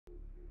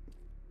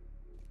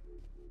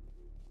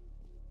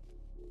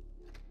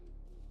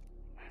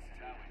This is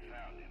how we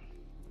found him.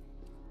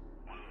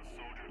 One of those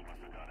soldiers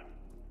must have got him.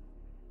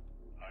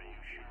 Are you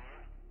sure?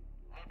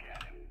 Look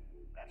at him.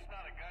 That's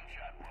not a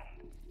gunshot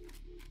wound.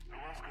 Who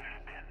else could it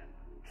have been?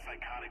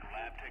 Psychotic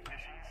lab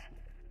technicians?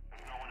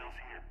 There's no one else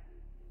here.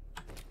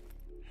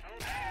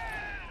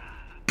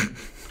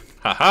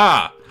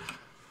 Haha!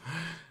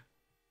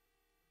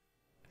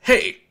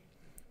 Hey!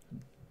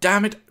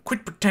 Damn it,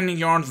 quit pretending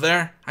you aren't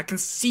there. I can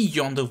see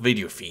you on the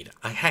video feed.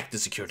 I hacked the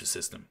security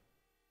system.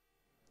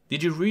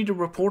 Did you read the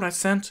report I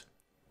sent?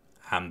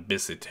 I'm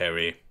busy,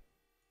 Terry.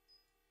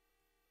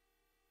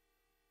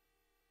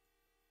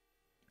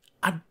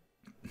 I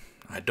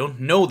don't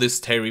know this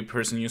Terry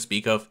person you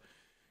speak of.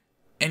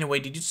 Anyway,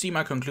 did you see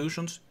my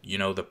conclusions? You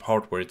know the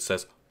part where it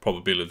says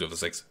probability of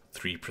sex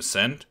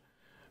 3%,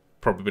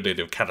 probability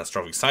of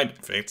catastrophic side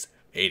effects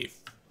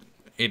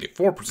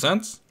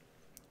 84%.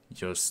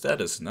 Your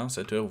status is now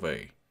set to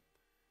obey.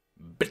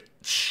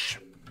 Bitch.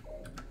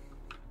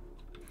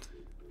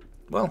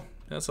 Well,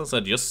 as I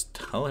said, just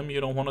tell him you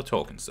don't want to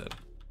talk instead.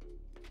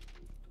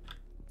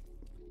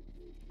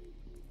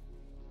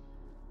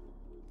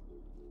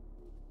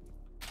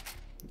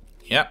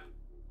 Yeah.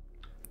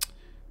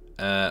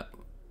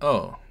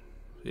 Oh.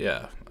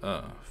 Yeah.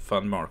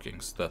 Fun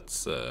markings.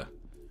 That's,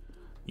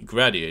 you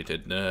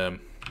graduated,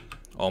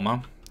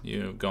 Alma.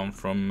 You've gone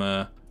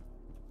from,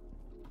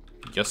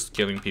 just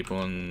killing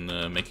people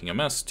and making a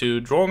mess to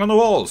drawing on the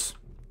walls.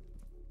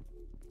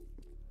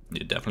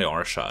 You definitely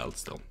are a child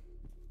still.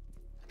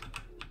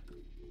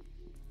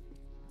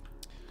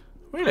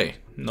 Really?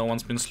 No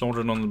one's been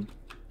slaughtered on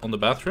the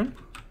bathroom?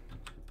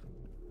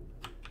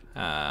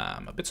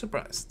 I'm a bit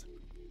surprised.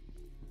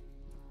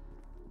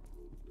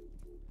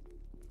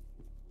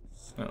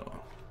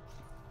 So.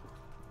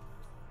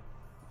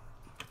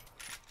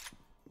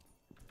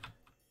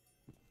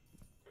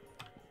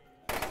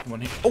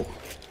 When he, oh!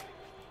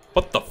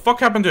 What the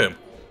fuck happened to him?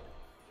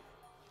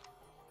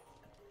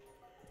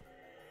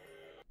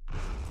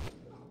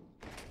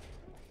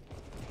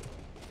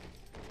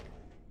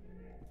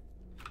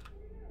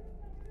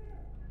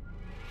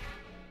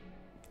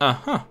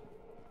 Uh-huh.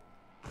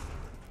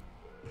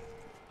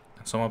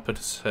 And someone put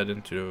his head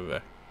into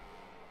the...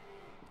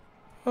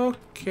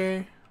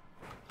 Okay.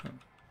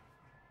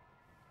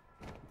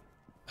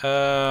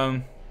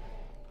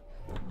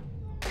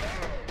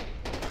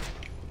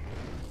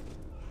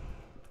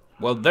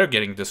 Well, they're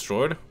getting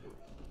destroyed.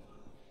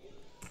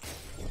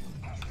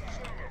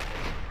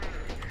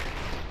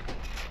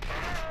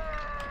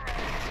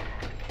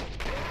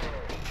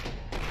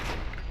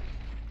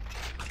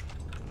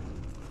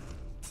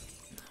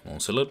 I'm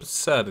also a little bit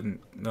sad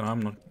that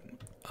I'm not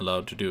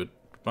allowed to do it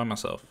by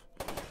myself.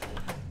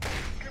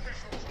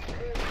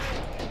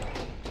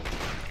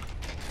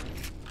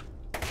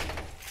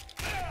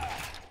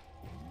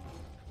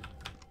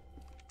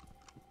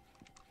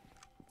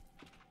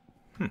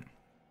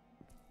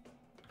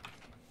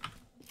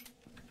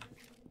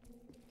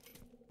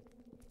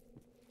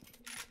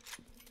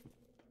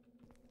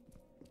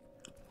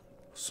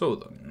 So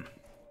then.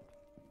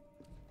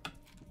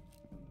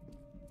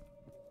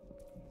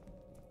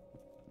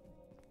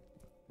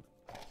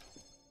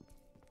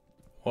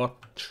 What?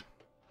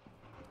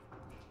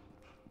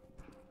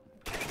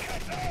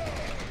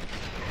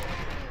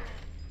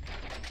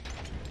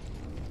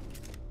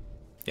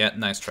 Yeah,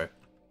 nice try.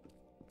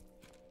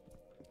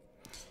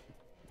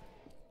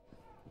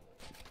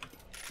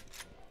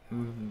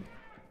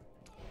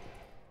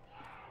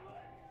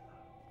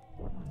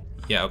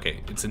 Yeah,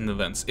 okay, it's in the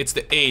vents. It's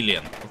the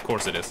alien. Of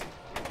course it is.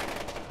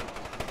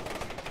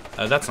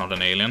 That's not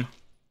an alien.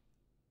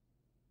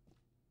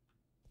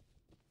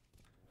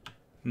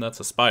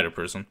 That's a spider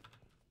person.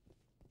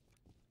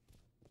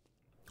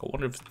 I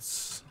wonder if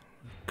it's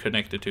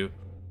connected to...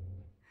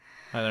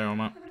 Hi there,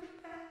 Oma.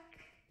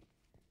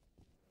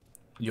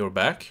 You're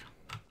back?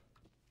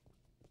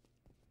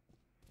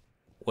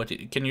 What?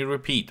 Can you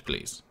repeat,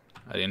 please?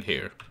 I didn't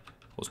hear.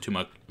 It was too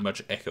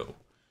much echo.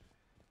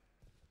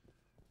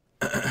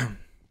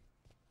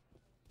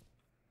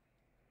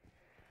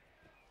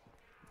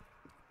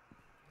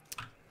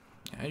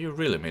 Yeah, you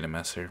really made a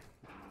mess here.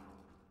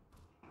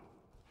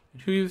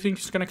 Who do you think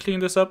is gonna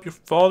clean this up? Your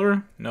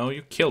father? No,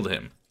 you killed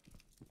him.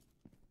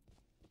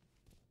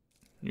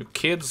 Your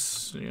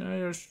kids,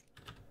 yeah, I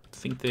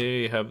think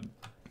they have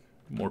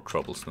more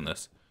troubles than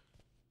this.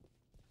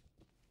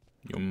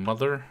 Your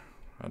mother?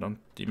 I don't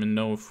even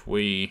know if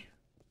we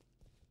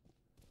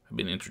have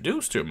been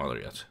introduced to your mother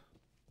yet.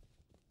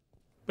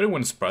 But it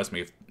wouldn't surprise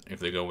me if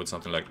they go with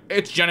something like,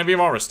 it's Genevieve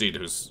Aristide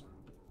who's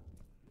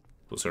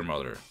her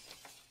mother.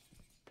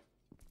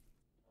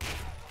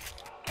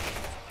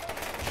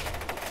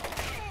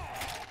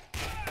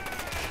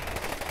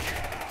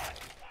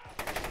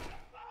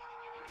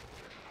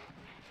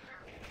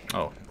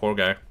 Oh, poor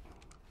guy.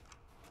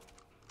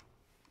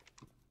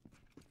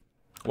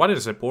 Why did I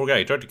say poor guy?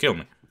 He tried to kill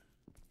me.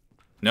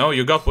 No,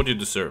 you got what you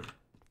deserve.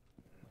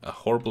 A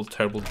horrible,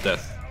 terrible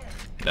death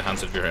in the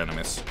hands of your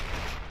enemies.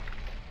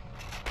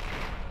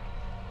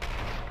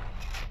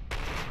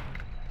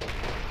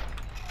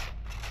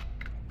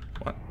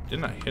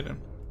 Didn't I hit him?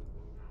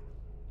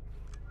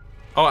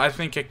 Oh, I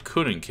think I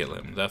couldn't kill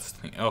him. That's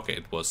the thing. Okay,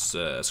 it was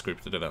a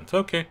scripted event.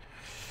 Okay.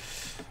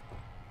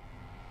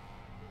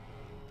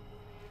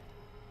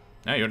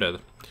 Now you're dead.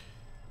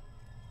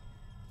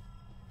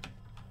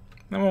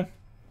 No.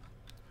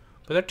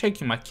 But they're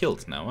taking my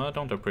kills now. I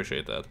don't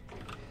appreciate that.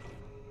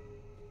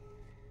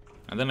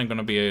 And then I'm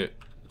gonna be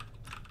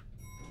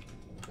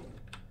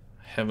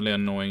heavily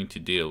annoying to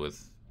deal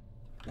with.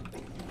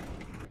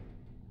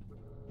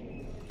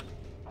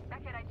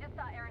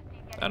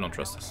 I don't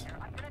trust this.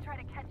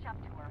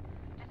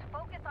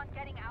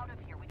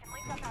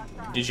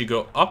 Did you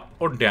go up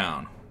or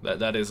down?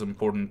 That is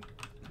important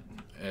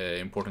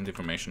important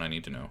information I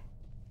need to know.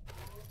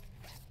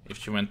 If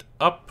she went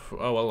up,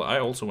 oh well, I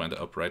also went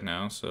up right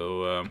now,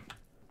 so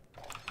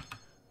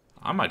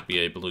I might be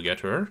able to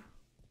get her.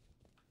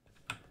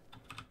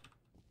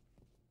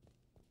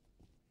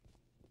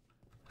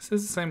 Is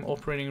this the same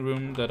operating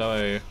room that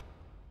I... It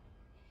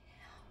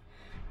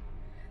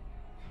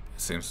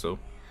seems so.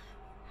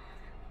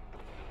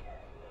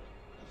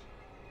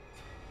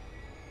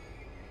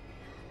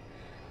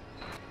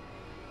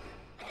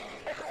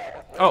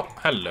 Oh,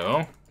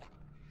 hello.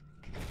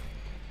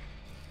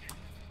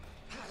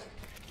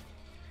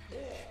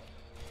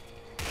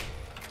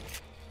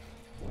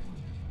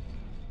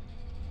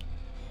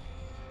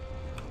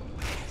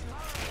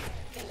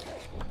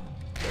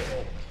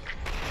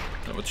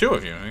 There were two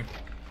of you, eh?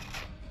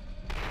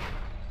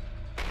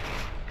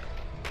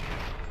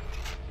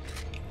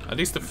 At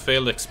least the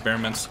failed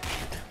experiments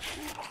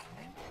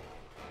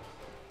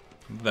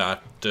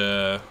that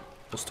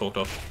was talked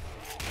of.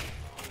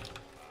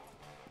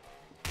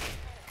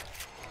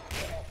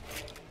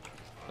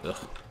 Ugh.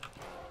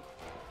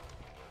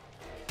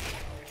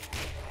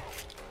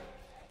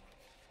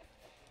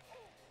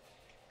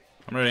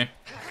 I'm ready.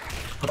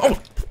 Oh!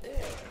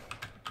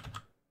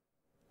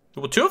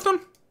 There were two of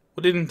them?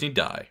 Or didn't he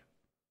die?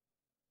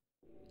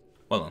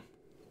 Well then.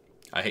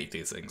 I hate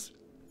these things.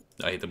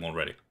 I hate them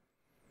already.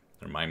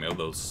 They remind me of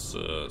those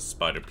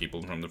spider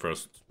people from the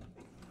first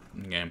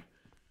game.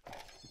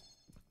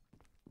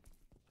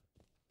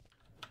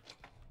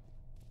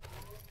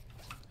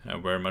 I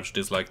very much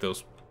dislike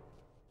those.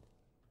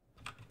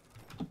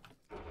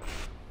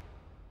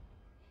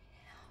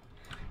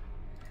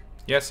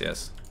 Yes,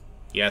 yes.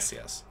 Yes,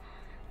 yes.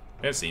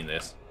 I've seen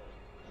this.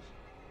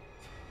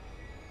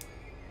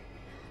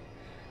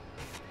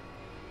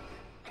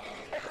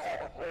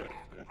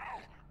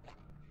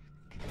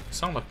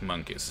 Sound like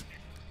monkeys.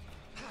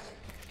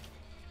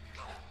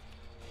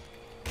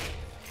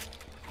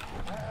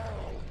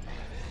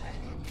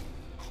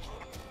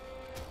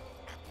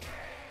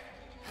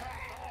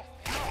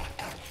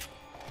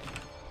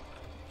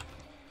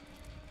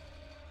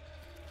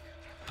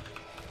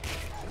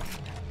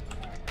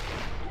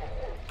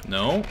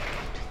 No.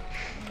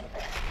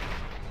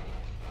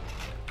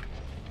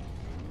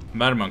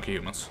 Bad monkey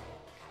humans.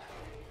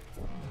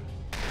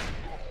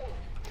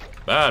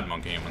 Bad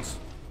monkey humans.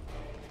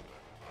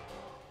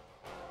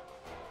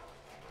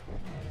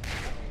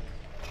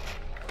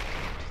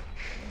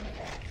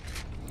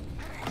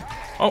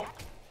 Oh.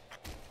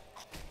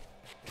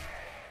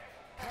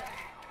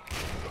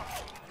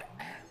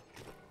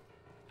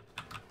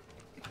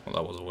 Well,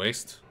 that was a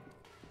waste.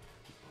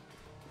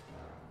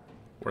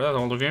 Were that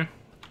all of you?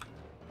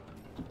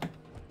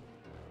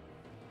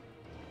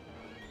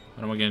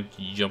 Am I getting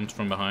jumped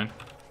from behind?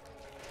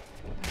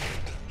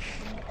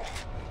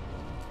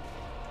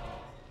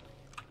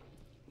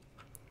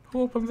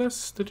 Who opened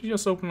this? Did it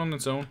just open on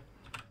its own?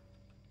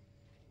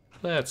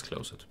 Let's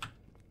close it.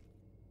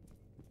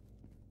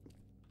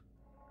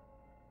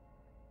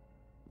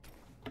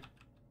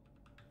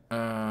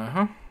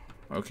 Uh-huh.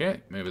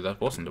 Okay, maybe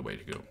that wasn't the way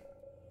to go.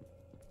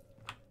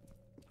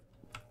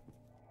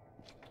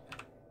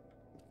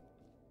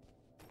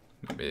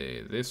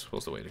 Maybe this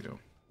was the way to go.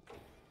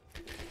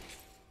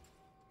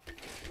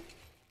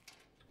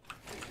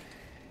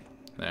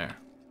 There.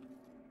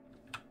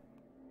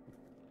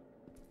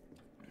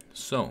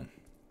 So.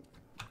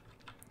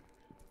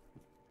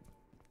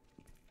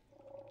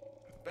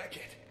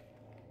 Beckett.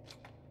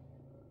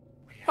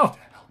 We Oh. have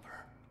to help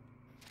her.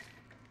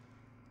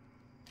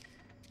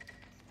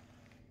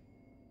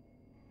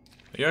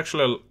 Are you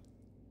actually...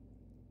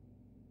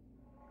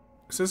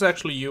 Is this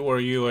actually you, or are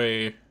you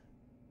a...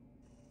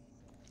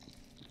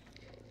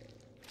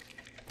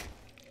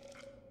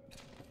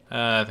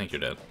 I think you're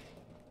dead.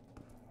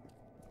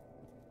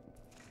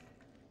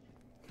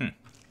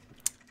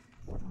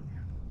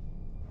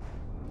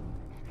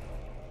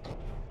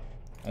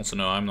 Also,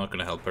 no, I'm not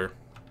gonna help her.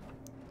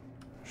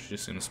 She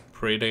seems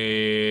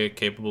pretty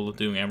capable of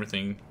doing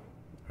everything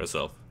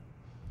herself.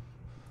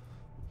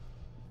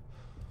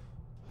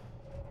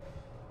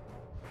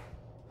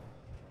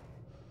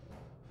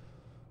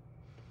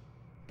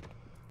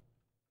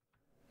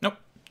 Nope.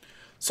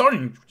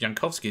 Sergeant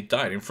Jankowski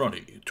died in front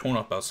of you, torn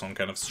up by some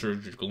kind of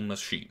surgical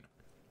machine.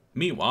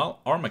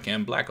 Meanwhile, Armaka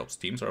and Black Ops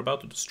teams are about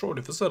to destroy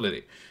the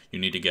facility. You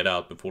need to get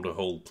out before the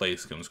whole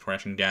place comes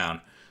crashing down.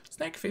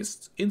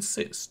 Snakefists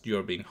insist you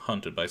are being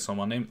hunted by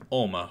someone named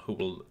Oma who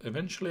will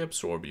eventually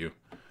absorb you.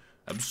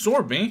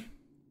 Absorb me?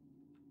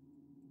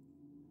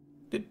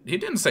 He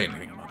didn't say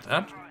anything about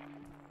that.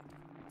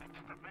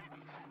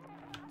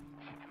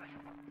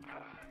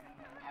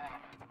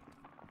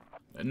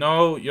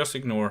 No, just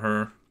ignore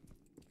her.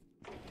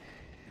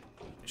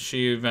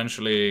 She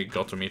eventually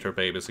got to meet her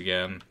babies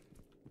again.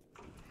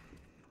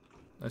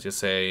 Let's just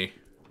say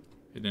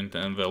it didn't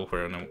envelop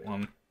her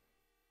anyone.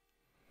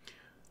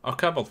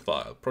 Archival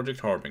file,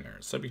 Project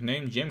Harbinger, subject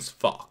name James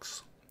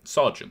Fox,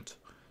 Sergeant,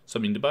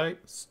 subject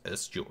device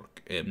S.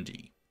 York,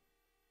 MD.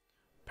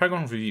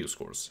 Paragon review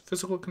scores,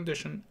 physical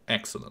condition,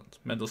 excellent,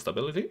 mental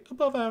stability,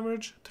 above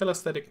average,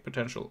 telesthetic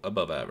potential,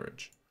 above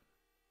average.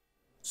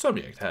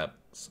 Subject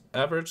has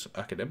average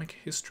academic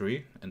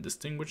history and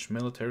distinguished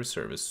military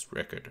service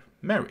record.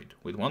 Married,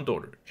 with one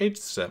daughter, aged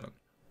 7.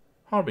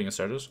 Harbinger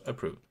status,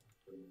 approved.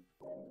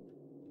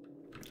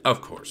 Of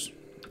course.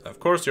 Of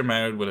course you're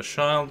married with a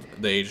child,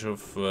 the age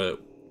of, well,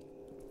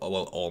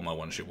 Alma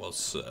when she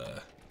was,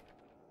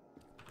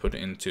 put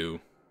into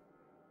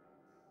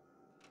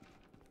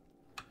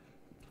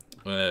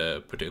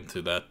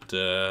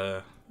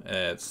that,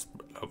 it's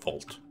a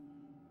vault.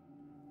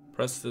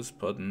 Press this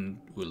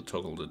button, will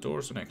toggle the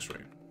doors and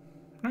x-ray.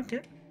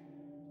 Okay.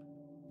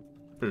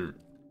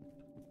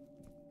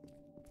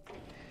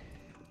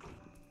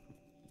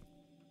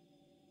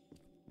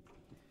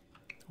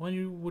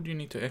 Why would you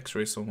need to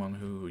x-ray someone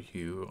who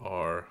you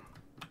are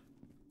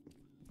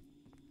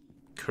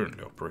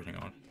currently operating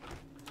on?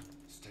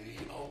 Stay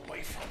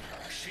away from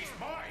her. She's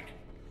mine.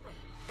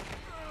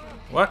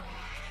 What?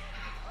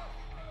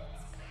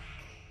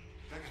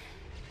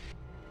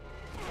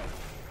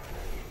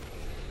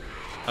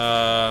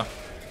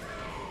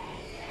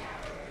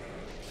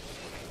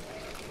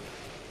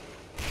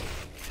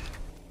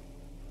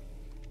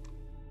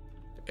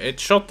 It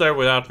shot there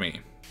without me.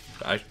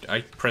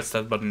 I pressed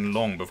that button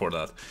long before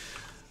that.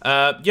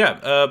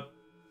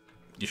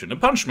 You shouldn't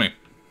have punched me.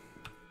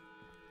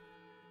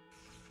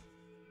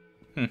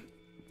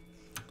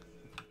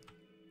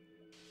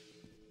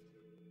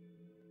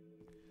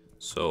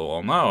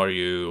 So, now are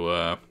you,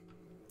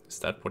 is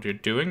that what you're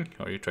doing?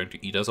 Are you trying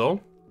to eat us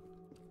all?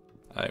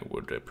 I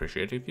would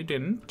appreciate if you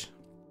didn't.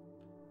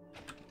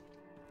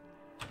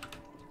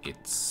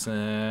 It's,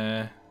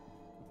 not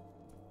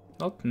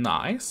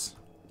nice.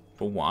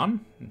 For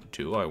 1.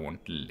 2, I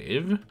want to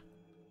live.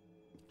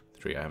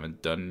 3, I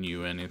haven't done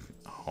you any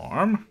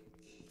harm.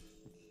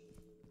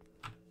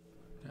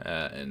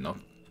 I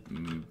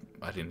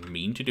didn't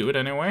mean to do it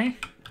anyway.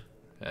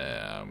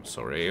 I'm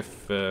sorry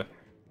if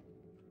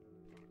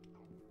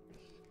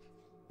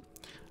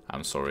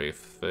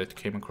it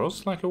came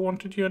across like I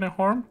wanted you any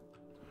harm.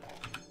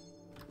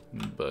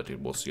 But it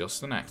was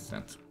just an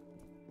accident.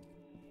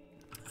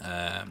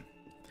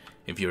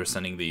 If you're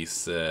sending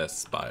these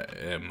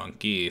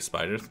monkey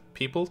spider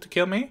people to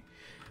kill me,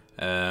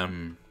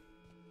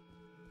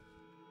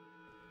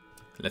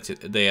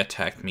 they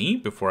attacked me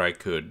before I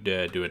could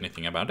do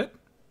anything about it.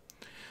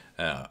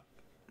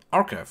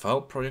 Archive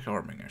file, Project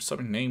Harbinger,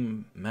 subject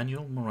name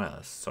Manuel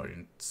Morales,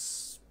 Sergeant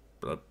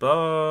blah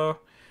blah.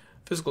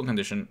 Physical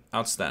condition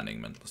outstanding,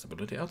 mental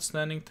stability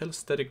outstanding,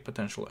 telesthetic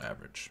potential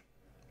average.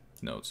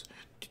 Notes: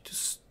 due to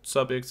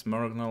subject's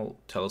marginal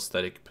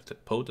telesthetic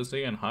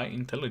potency and high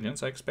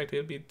intelligence, I expect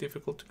it will be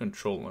difficult to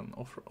control and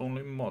offer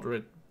only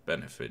moderate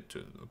benefit to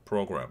the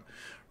program.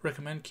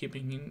 Recommend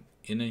keeping him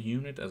in a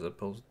unit as a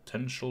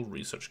potential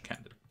research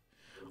candidate.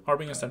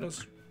 Harbinger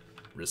status: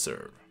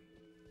 reserve.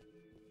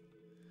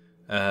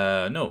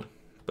 No,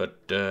 but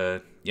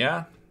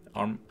yeah,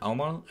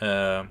 Alma.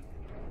 Listen,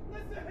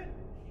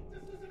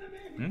 just listen to me.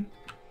 Hmm? Some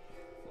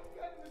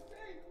kind of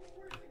mistake.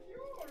 Where's the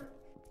cure?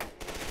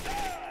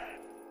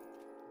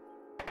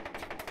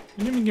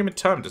 You didn't even give me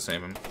time to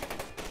save him.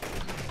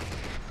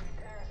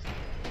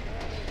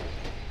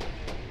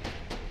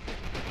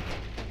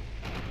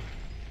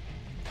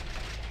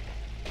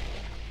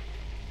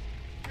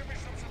 Give me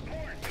some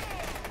support.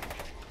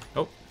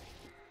 Oh.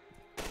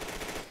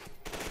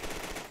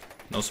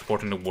 No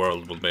support in the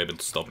world will be able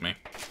to stop me.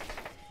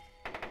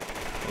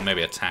 Well,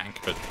 maybe a tank,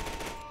 but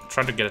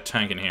try to get a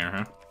tank in here,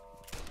 huh?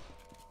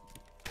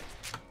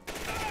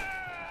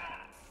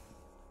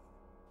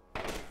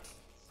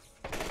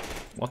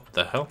 What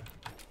the hell?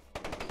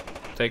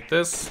 Take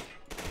this.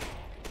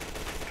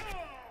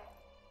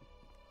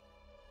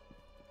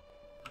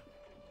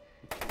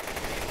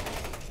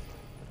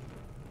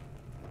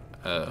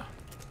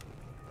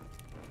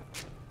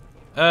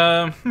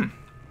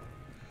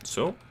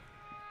 So.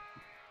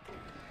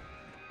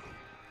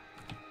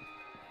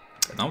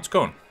 Now it's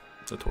gone.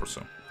 The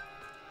torso.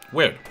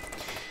 Weird.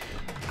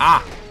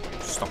 Ah!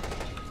 Stop.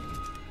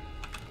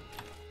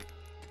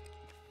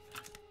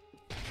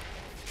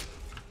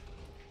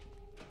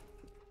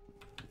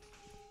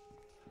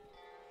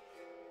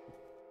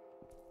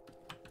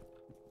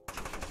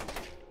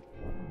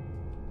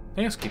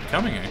 They just keep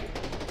coming, eh?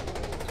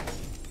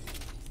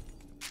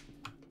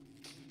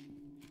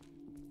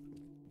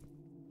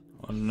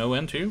 no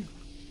end to you?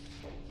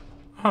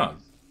 Huh.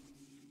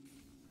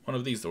 One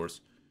of these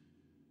doors.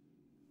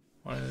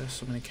 Why are there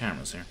so many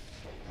cameras here?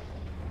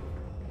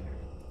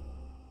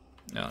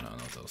 No, not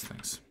those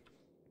things.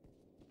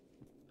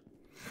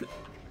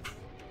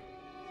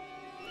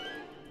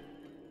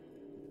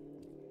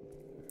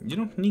 You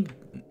don't need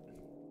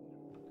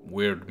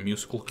weird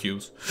musical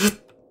cues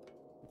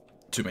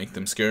to make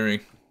them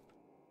scary.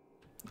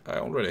 I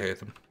already hate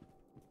them.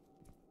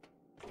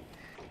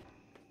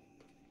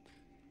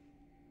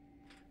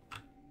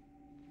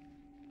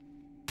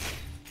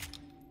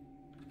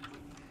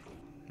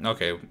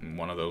 Okay,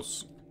 one of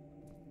those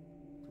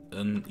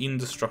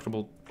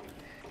indestructible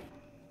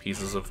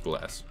pieces of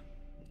glass.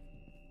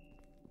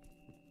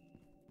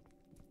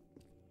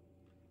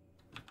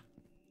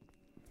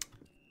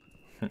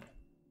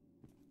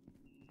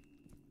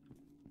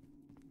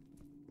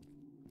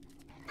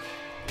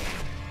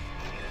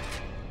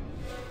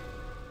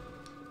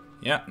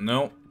 Yeah,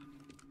 no.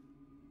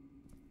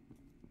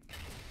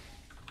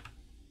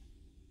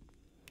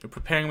 You're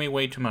preparing me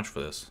way too much for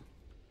this.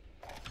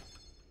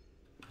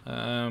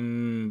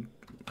 I'm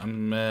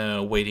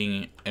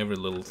waiting every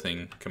little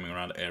thing coming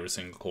around every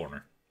single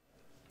corner.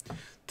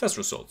 Test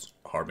results.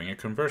 Harbinger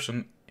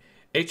conversion.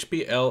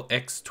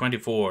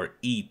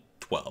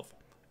 HBLX24E12.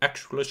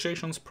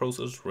 Actualizations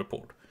process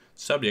report.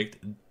 Subject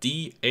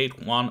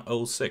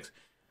D8106.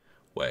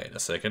 Wait a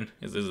second.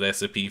 Is this the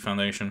SCP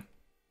Foundation?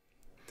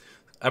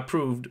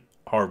 Approved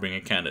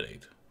Harbinger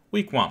candidate.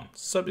 Week 1.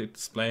 Subject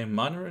display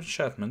minor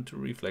enchantment to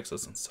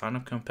reflexes and sign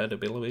of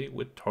compatibility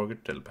with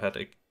target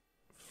telepathic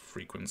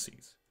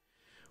frequencies.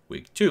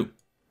 Week 2.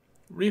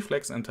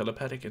 Reflex and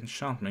telepathic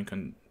enchantment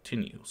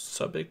continues.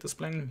 Subject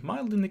displaying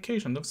mild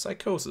indication of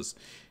psychosis,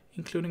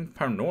 including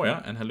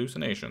paranoia and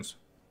hallucinations.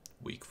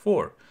 Week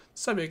 4.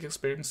 Subject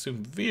experienced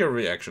severe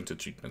reaction to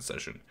treatment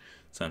session.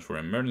 Sent for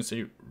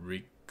emergency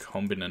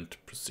recombinant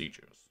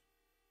procedures.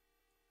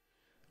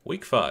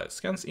 Week 5.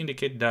 Scans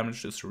indicate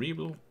damage to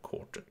cerebral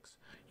cortex,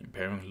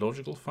 impairing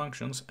logical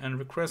functions and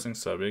regressing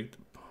subject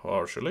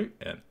partially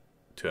and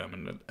to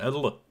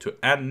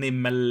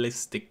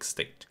animalistic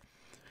state.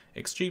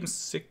 Extreme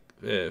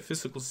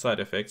physical side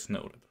effects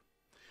noted.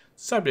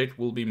 Subject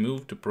will be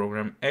moved to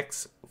program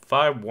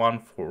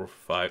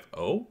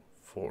X51450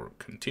 for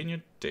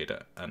continued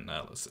data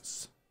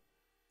analysis.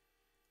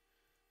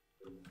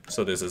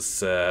 So this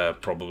is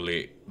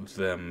probably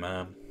them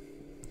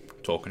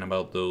talking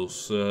about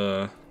those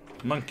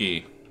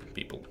monkey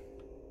people.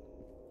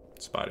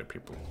 Spider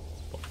people.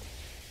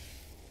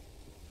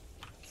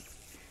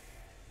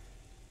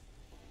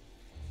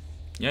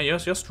 Yeah,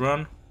 yes, just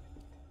run.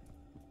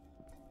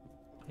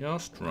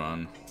 Just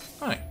run.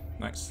 Hi,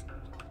 nice.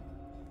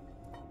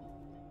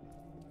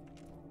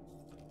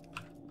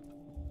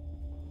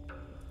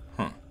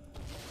 Huh.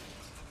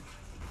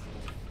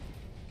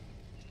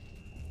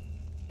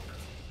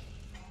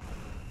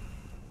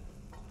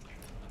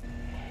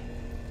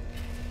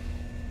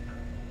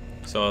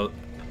 So,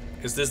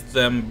 is this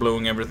them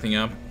blowing everything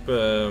up,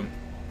 or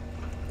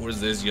is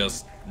this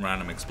just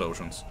random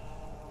explosions?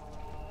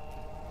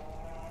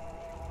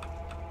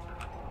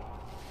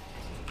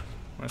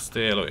 Where's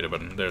the elevator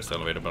button? There's the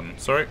elevator button.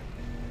 Sorry.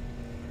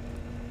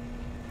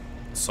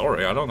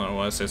 Sorry, I don't know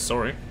why I say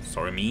sorry.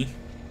 Sorry me.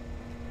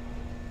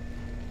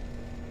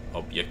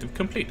 Objective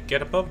complete.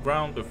 Get above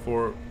ground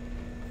before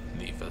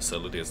the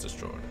facility is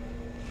destroyed.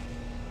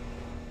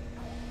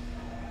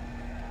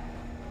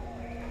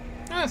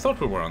 I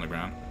thought we were on the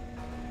ground.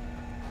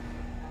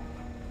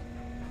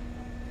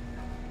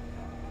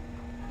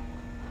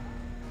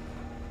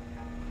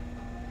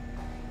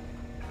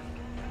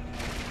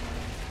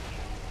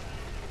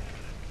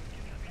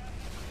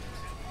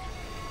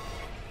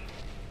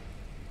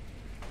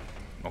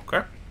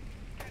 Okay.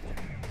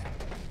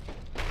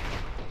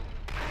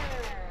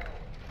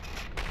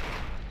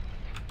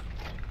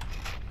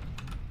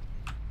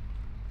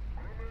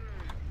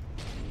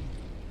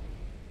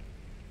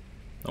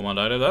 No one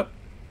died of that?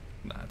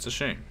 That's a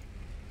shame.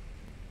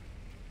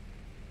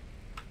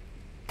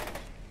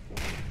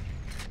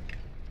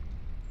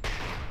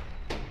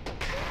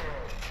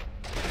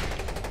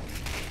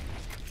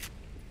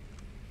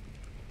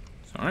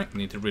 Alright,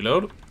 need to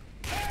reload.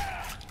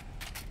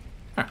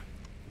 Ah.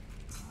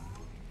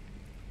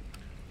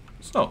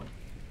 So,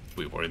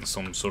 we were in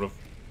some sort of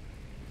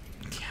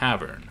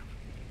cavern.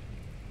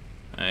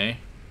 Eh?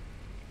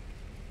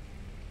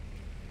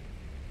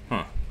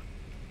 Huh.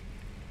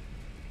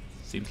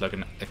 Seems like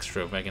an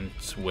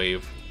extravagant way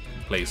of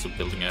place of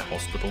building a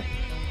hospital.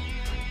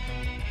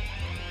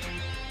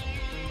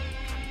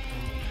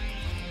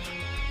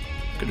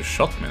 Could have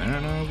shot me there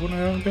and I wouldn't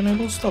have been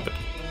able to stop it.